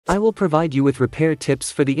I will provide you with repair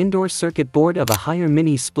tips for the indoor circuit board of a higher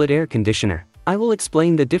mini split air conditioner. I will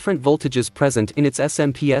explain the different voltages present in its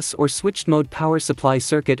SMPS or switched mode power supply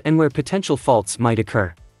circuit and where potential faults might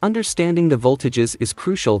occur. Understanding the voltages is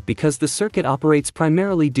crucial because the circuit operates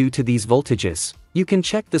primarily due to these voltages. You can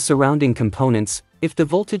check the surrounding components if the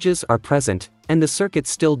voltages are present and the circuit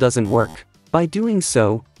still doesn't work. By doing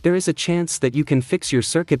so, there is a chance that you can fix your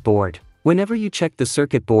circuit board. Whenever you check the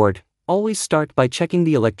circuit board, always start by checking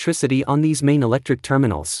the electricity on these main electric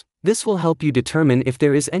terminals. This will help you determine if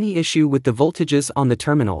there is any issue with the voltages on the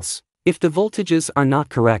terminals. If the voltages are not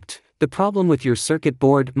correct, the problem with your circuit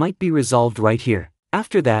board might be resolved right here.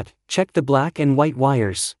 After that, check the black and white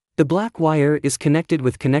wires. The black wire is connected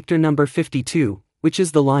with connector number 52, which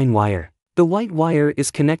is the line wire. The white wire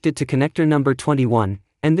is connected to connector number 21,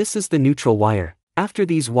 and this is the neutral wire. After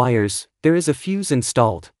these wires, there is a fuse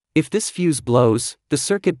installed. If this fuse blows, the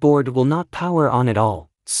circuit board will not power on at all.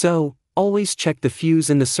 So, always check the fuse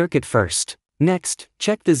in the circuit first. Next,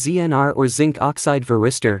 check the ZNR or zinc oxide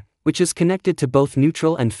varistor, which is connected to both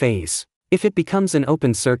neutral and phase. If it becomes an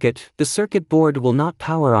open circuit, the circuit board will not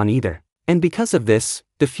power on either. And because of this,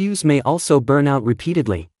 the fuse may also burn out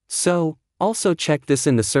repeatedly. So, also check this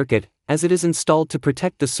in the circuit, as it is installed to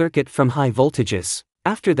protect the circuit from high voltages.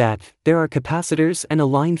 After that, there are capacitors and a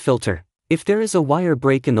line filter. If there is a wire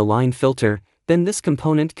break in the line filter, then this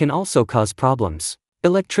component can also cause problems.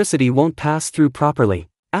 Electricity won't pass through properly.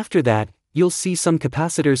 After that, you'll see some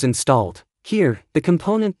capacitors installed. Here, the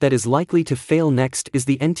component that is likely to fail next is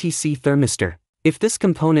the NTC thermistor. If this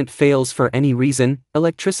component fails for any reason,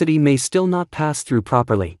 electricity may still not pass through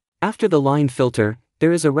properly. After the line filter,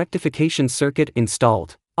 there is a rectification circuit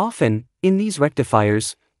installed. Often, in these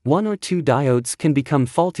rectifiers, one or two diodes can become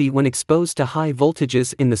faulty when exposed to high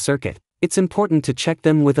voltages in the circuit. It's important to check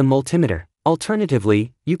them with a multimeter.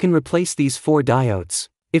 Alternatively, you can replace these 4 diodes.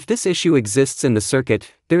 If this issue exists in the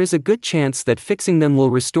circuit, there is a good chance that fixing them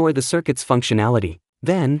will restore the circuit's functionality.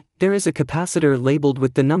 Then, there is a capacitor labeled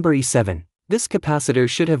with the number E7. This capacitor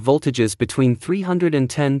should have voltages between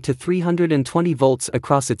 310 to 320 volts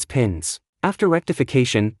across its pins. After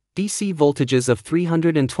rectification, DC voltages of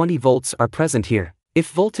 320 volts are present here.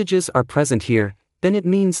 If voltages are present here, then it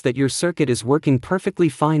means that your circuit is working perfectly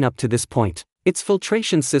fine up to this point. Its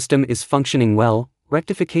filtration system is functioning well,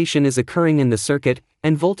 rectification is occurring in the circuit,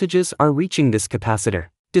 and voltages are reaching this capacitor.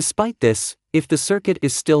 Despite this, if the circuit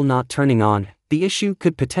is still not turning on, the issue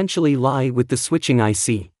could potentially lie with the switching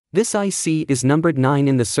IC. This IC is numbered 9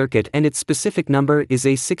 in the circuit and its specific number is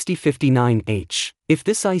A6059H. If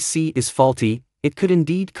this IC is faulty, it could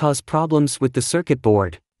indeed cause problems with the circuit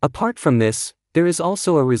board. Apart from this, there is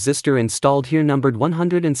also a resistor installed here numbered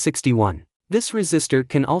 161. This resistor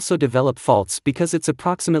can also develop faults because it's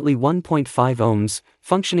approximately 1.5 ohms,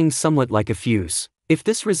 functioning somewhat like a fuse. If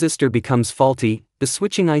this resistor becomes faulty, the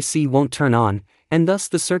switching IC won't turn on, and thus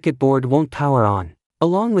the circuit board won't power on.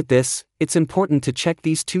 Along with this, it's important to check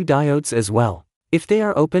these 2 diodes as well. If they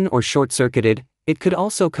are open or short-circuited, it could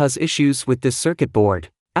also cause issues with this circuit board.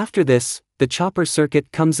 After this, the chopper circuit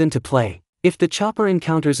comes into play. If the chopper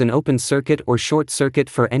encounters an open circuit or short circuit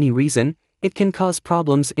for any reason, it can cause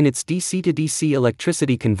problems in its DC to DC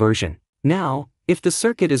electricity conversion. Now, if the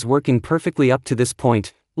circuit is working perfectly up to this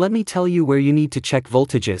point, let me tell you where you need to check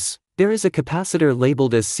voltages. There is a capacitor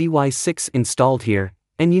labeled as CY6 installed here,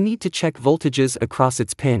 and you need to check voltages across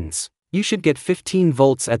its pins. You should get 15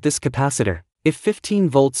 volts at this capacitor. If 15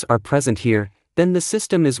 volts are present here, then the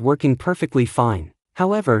system is working perfectly fine.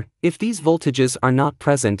 However, if these voltages are not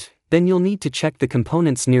present, then you'll need to check the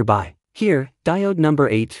components nearby. Here, diode number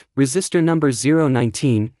 8, resistor number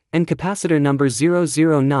 019, and capacitor number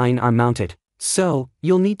 009 are mounted. So,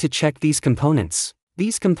 you'll need to check these components.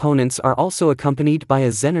 These components are also accompanied by a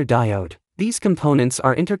Zener diode. These components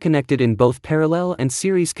are interconnected in both parallel and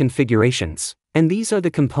series configurations. And these are the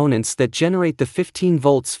components that generate the 15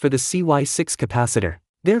 volts for the CY6 capacitor.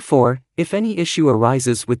 Therefore, if any issue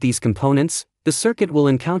arises with these components, the circuit will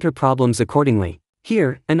encounter problems accordingly.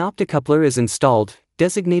 Here, an optocoupler is installed,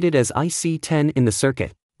 designated as IC10 in the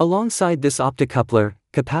circuit. Alongside this optocoupler,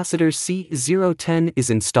 capacitor C010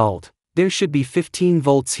 is installed. There should be 15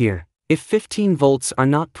 volts here. If 15 volts are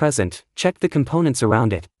not present, check the components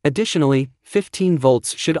around it. Additionally, 15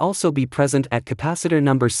 volts should also be present at capacitor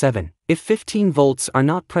number 7. If 15 volts are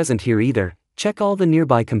not present here either, check all the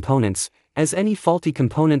nearby components, as any faulty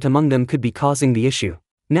component among them could be causing the issue.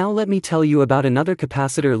 Now let me tell you about another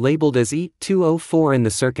capacitor labeled as E204 in the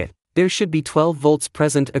circuit. There should be 12 volts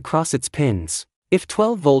present across its pins. If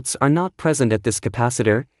 12 volts are not present at this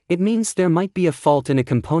capacitor, it means there might be a fault in a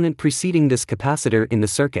component preceding this capacitor in the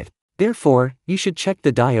circuit. Therefore, you should check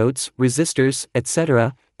the diodes, resistors,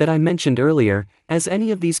 etc. that I mentioned earlier, as any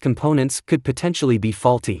of these components could potentially be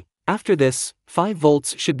faulty. After this, 5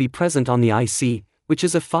 volts should be present on the IC, which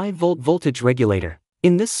is a 5-volt voltage regulator.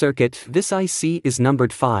 In this circuit, this IC is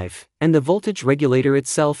numbered 5, and the voltage regulator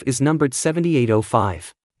itself is numbered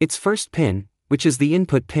 7805. Its first pin, which is the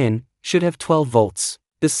input pin, should have 12 volts.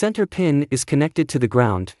 The center pin is connected to the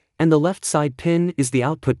ground, and the left side pin is the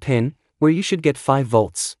output pin, where you should get 5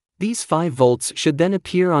 volts. These 5 volts should then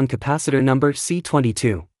appear on capacitor number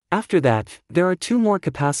C22. After that, there are 2 more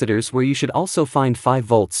capacitors where you should also find 5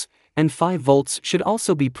 volts, and 5 volts should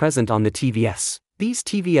also be present on the TVS. These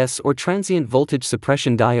TVS or transient voltage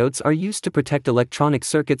suppression diodes are used to protect electronic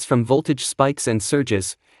circuits from voltage spikes and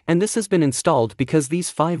surges, and this has been installed because these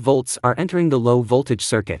 5 volts are entering the low voltage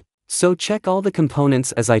circuit. So check all the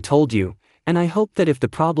components as I told you, and I hope that if the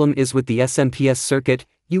problem is with the SMPS circuit,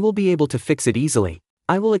 you will be able to fix it easily.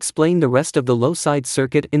 I will explain the rest of the low side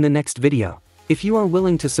circuit in the next video. If you are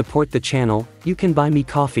willing to support the channel, you can buy me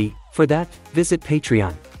coffee. For that, visit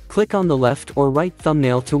Patreon. Click on the left or right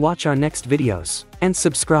thumbnail to watch our next videos, and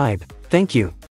subscribe. Thank you.